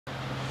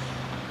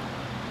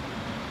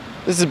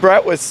This is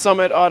Brett with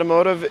Summit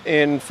Automotive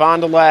in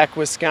Fond du Lac,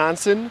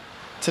 Wisconsin.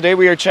 Today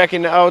we are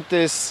checking out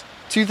this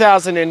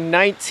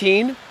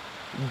 2019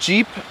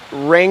 Jeep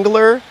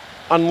Wrangler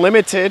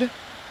Unlimited.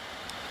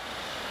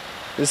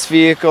 This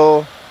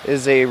vehicle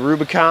is a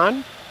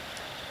Rubicon,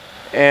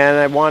 and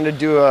I wanted to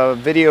do a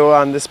video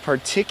on this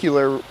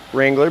particular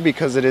Wrangler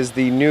because it is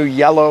the new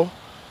yellow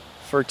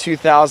for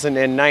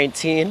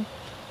 2019,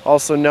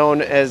 also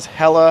known as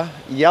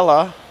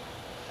HellaYella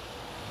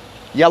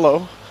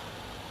Yellow.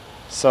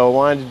 So I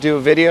wanted to do a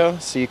video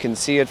so you can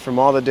see it from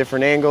all the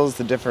different angles,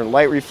 the different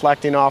light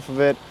reflecting off of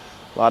it.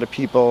 A lot of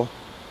people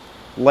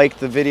like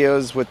the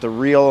videos with the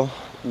real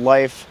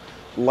life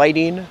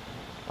lighting.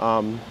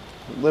 A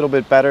little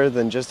bit better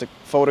than just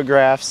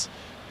photographs,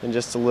 and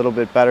just a little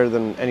bit better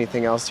than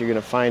anything else you're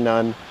going to find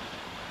on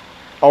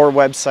our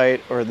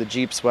website or the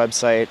Jeep's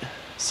website.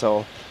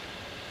 So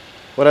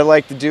what I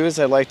like to do is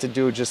I like to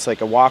do just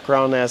like a walk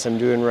around as I'm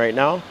doing right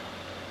now,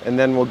 and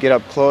then we'll get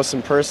up close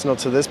and personal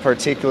to this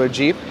particular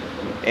Jeep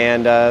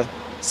and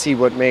see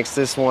what makes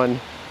this one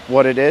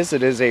what it is.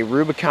 It is a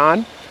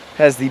Rubicon,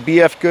 has the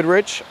BF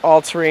Goodrich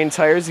all-terrain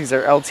tires. These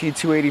are LT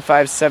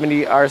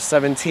 285/70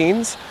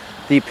 R17s,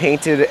 the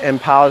painted and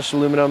polished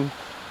aluminum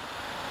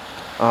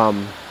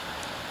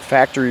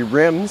factory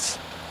rims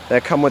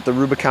that come with the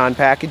Rubicon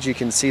package. You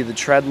can see the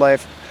tread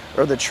life,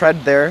 or the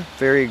tread there,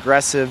 very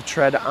aggressive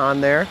tread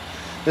on there.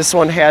 This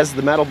one has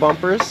the metal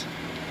bumpers,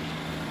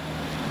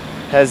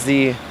 has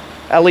the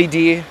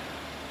LED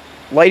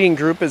lighting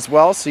group as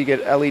well, so you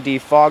get LED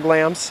fog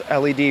lamps,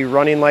 LED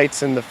running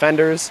lights in the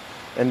fenders,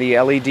 and the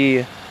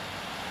LED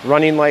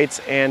running lights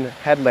and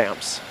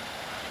headlamps.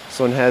 This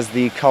one has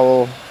the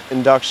Cowl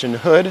induction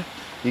hood.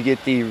 You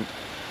get the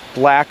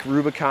black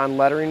Rubicon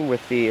lettering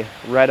with the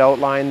red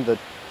outline, the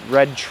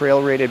red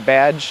trail rated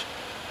badge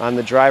on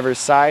the driver's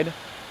side,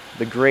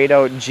 the grayed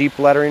out Jeep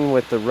lettering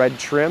with the red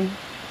trim.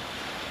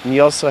 And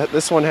you also,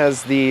 this one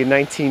has the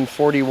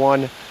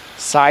 1941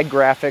 side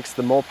graphics,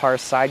 the Mopar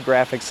side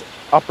graphics,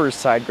 upper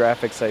side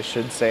graphics I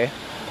should say.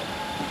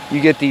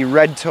 You get the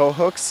red tow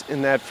hooks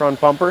in that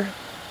front bumper.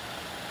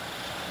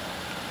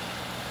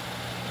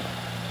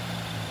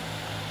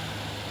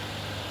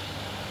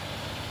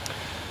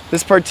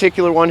 This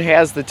particular one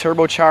has the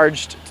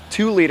turbocharged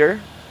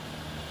 2-liter.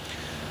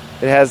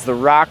 It has the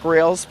rock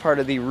rails, part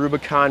of the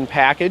Rubicon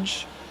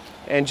package.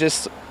 And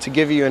just to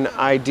give you an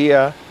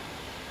idea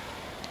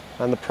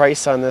on the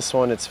price on this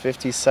one, it's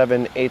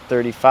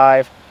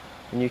 $57,835.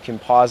 And you can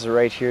pause it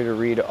right here to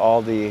read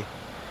all the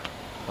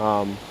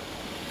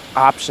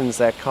options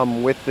that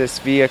come with this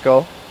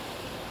vehicle.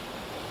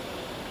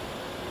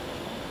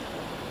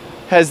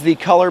 Has the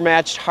color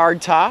matched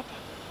hardtop,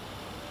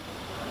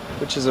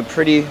 which is a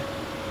pretty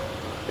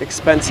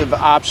expensive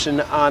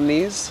option on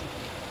these,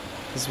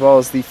 as well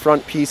as the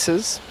front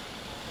pieces.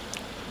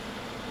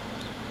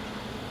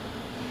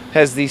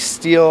 Has the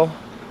steel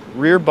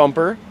rear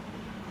bumper.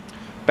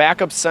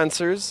 Backup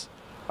sensors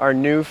are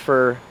new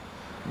for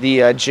the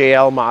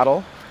JL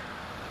model.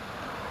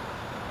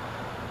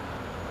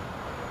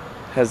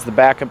 Has the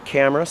backup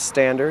camera,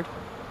 standard.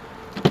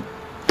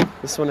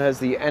 This one has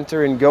the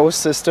enter and go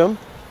system.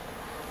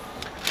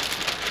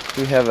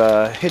 We have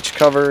a hitch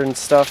cover and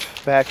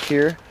stuff back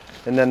here,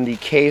 and then the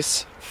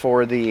case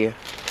for the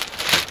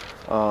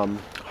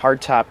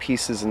hardtop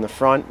pieces in the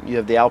front. You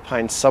have the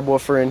Alpine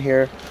subwoofer in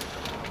here.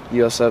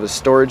 You also have a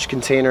storage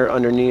container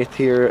underneath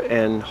here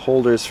and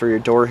holders for your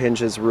door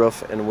hinges,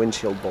 roof, and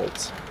windshield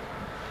bolts.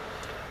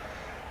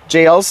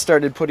 JL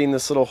started putting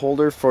this little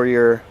holder for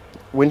your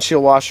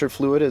windshield washer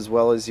fluid as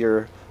well as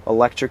your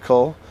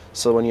electrical,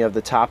 so when you have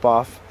the top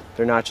off,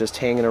 they're not just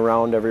hanging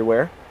around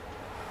everywhere.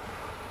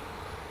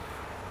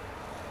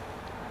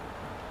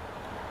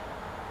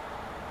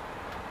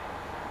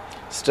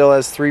 Still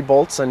has 3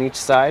 bolts on each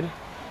side,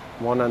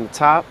 one on the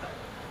top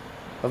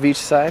of each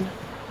side.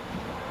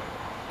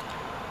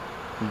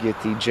 You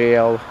get the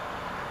JL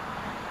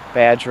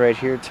badge right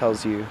here. It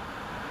tells you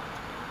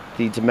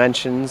the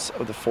dimensions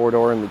of the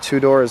 4-door and the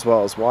 2-door, as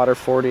well as water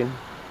fording,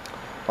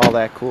 all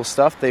that cool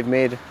stuff. They've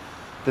made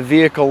the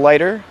vehicle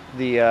lighter.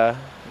 The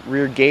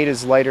rear gate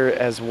is lighter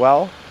as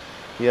well.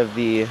 You have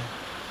the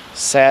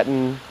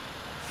satin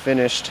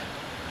finished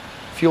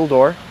fuel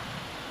door.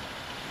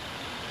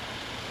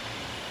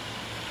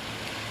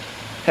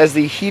 Has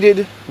the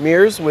heated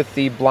mirrors with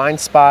the blind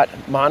spot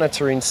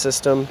monitoring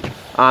system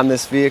on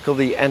this vehicle,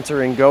 the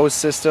enter and go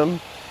system.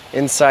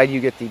 Inside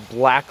you get the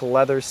black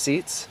leather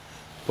seats.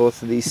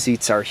 Both of these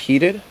seats are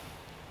heated.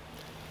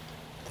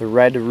 The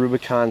red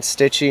Rubicon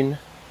stitching,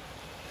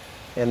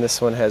 and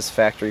this one has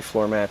factory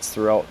floor mats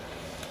throughout.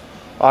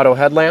 Auto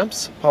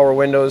headlamps, power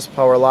windows,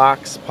 power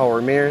locks,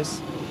 power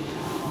mirrors.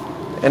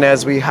 And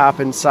as we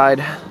hop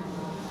inside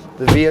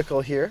the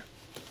vehicle here,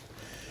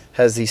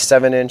 has the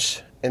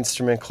 7-inch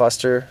instrument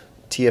cluster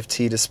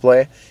TFT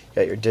display. You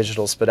got your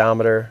digital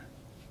speedometer,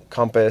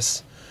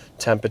 compass,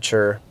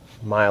 temperature,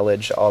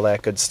 mileage, all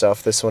that good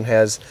stuff. This one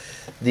has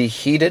the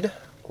heated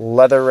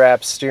leather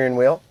wrapped steering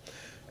wheel,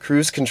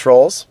 cruise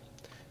controls,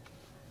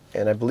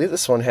 and I believe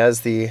this one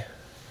has the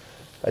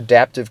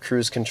adaptive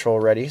cruise control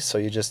ready, so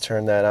you just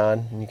turn that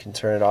on and you can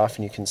turn it off,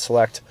 and you can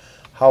select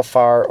how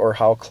far or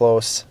how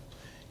close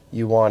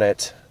you want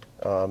it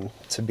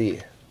to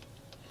be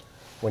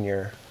when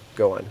you're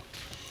going.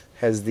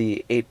 Has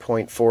the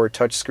 8.4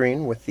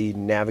 touchscreen with the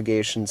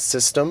navigation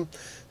system.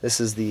 This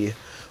is the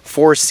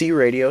 4C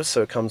radio,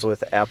 so it comes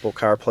with Apple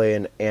CarPlay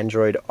and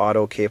Android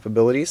Auto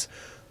capabilities.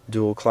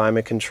 Dual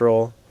climate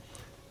control.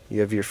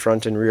 You have your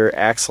front and rear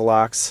axle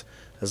locks,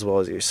 as well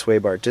as your sway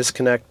bar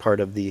disconnect, part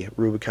of the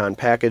Rubicon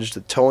package.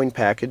 The towing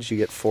package, you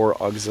get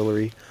 4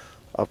 auxiliary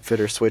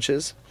upfitter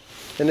switches.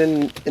 And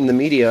then in the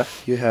media,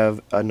 you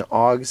have an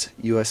AUX,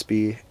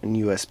 USB, and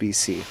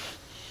USB-C.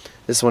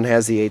 This one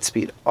has the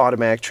 8-speed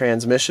automatic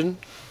transmission,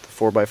 the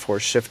 4x4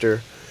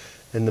 shifter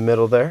in the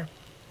middle there.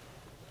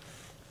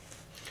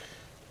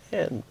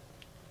 And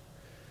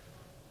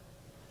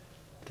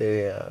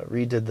they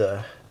redid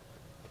the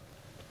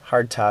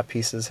hardtop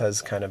pieces,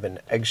 has kind of an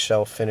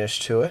eggshell finish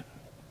to it.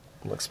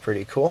 Looks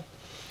pretty cool.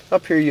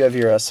 Up here you have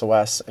your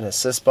SOS and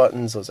assist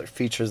buttons. Those are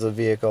features of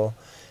the vehicle.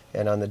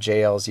 And on the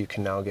JLs you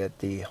can now get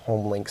the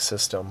Homelink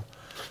system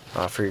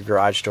for your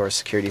garage door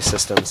security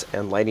systems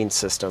and lighting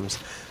systems,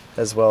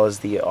 as well as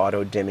the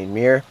auto dimming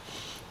mirror.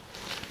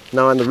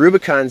 Now on the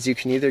Rubicons you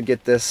can either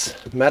get this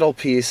metal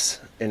piece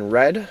in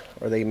red,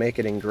 or they make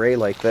it in gray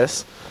like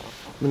this.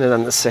 And then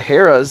on the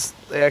Saharas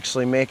they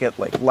actually make it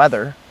like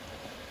leather.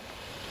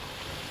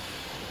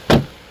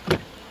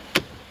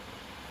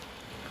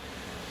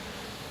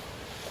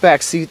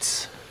 Back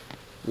seats,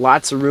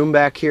 lots of room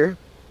back here.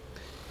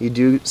 You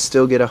do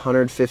still get a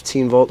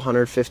 115 volt,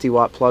 150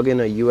 watt plug-in,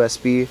 a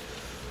USB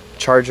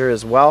charger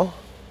as well.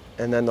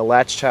 And then the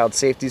latch child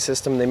safety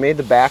system. They made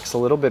the backs a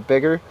little bit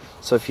bigger,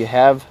 so if you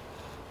have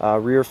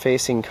rear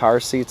facing car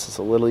seats, it's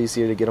a little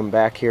easier to get them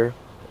back here.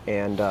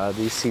 And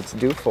these seats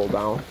do fold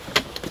down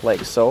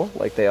like so,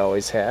 like they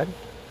always had.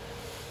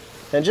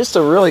 And just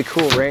a really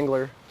cool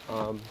Wrangler.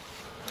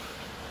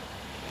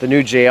 The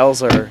new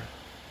JLs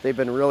they've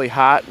been really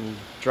hot and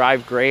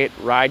drive great,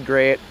 ride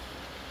great.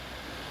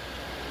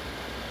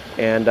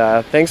 And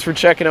thanks for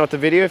checking out the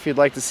video. If you'd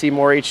like to see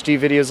more HD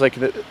videos like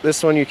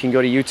this one, you can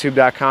go to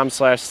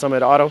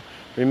youtube.com/summitauto.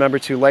 Remember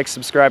to like,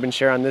 subscribe, and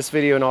share on this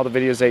video and all the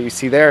videos that you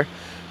see there.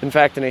 In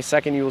fact, in a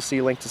second you will see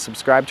a link to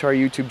subscribe to our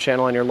YouTube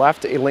channel on your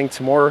left, a link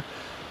to more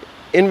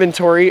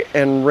inventory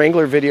and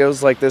Wrangler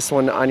videos like this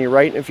one on your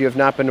right. And if you have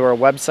not been to our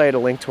website, a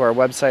link to our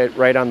website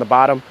right on the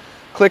bottom.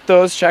 Click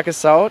those, check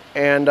us out,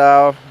 and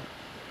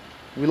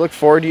we look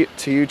forward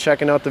to you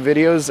checking out the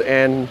videos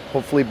and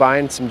hopefully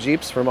buying some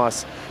Jeeps from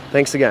us.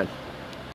 Thanks again.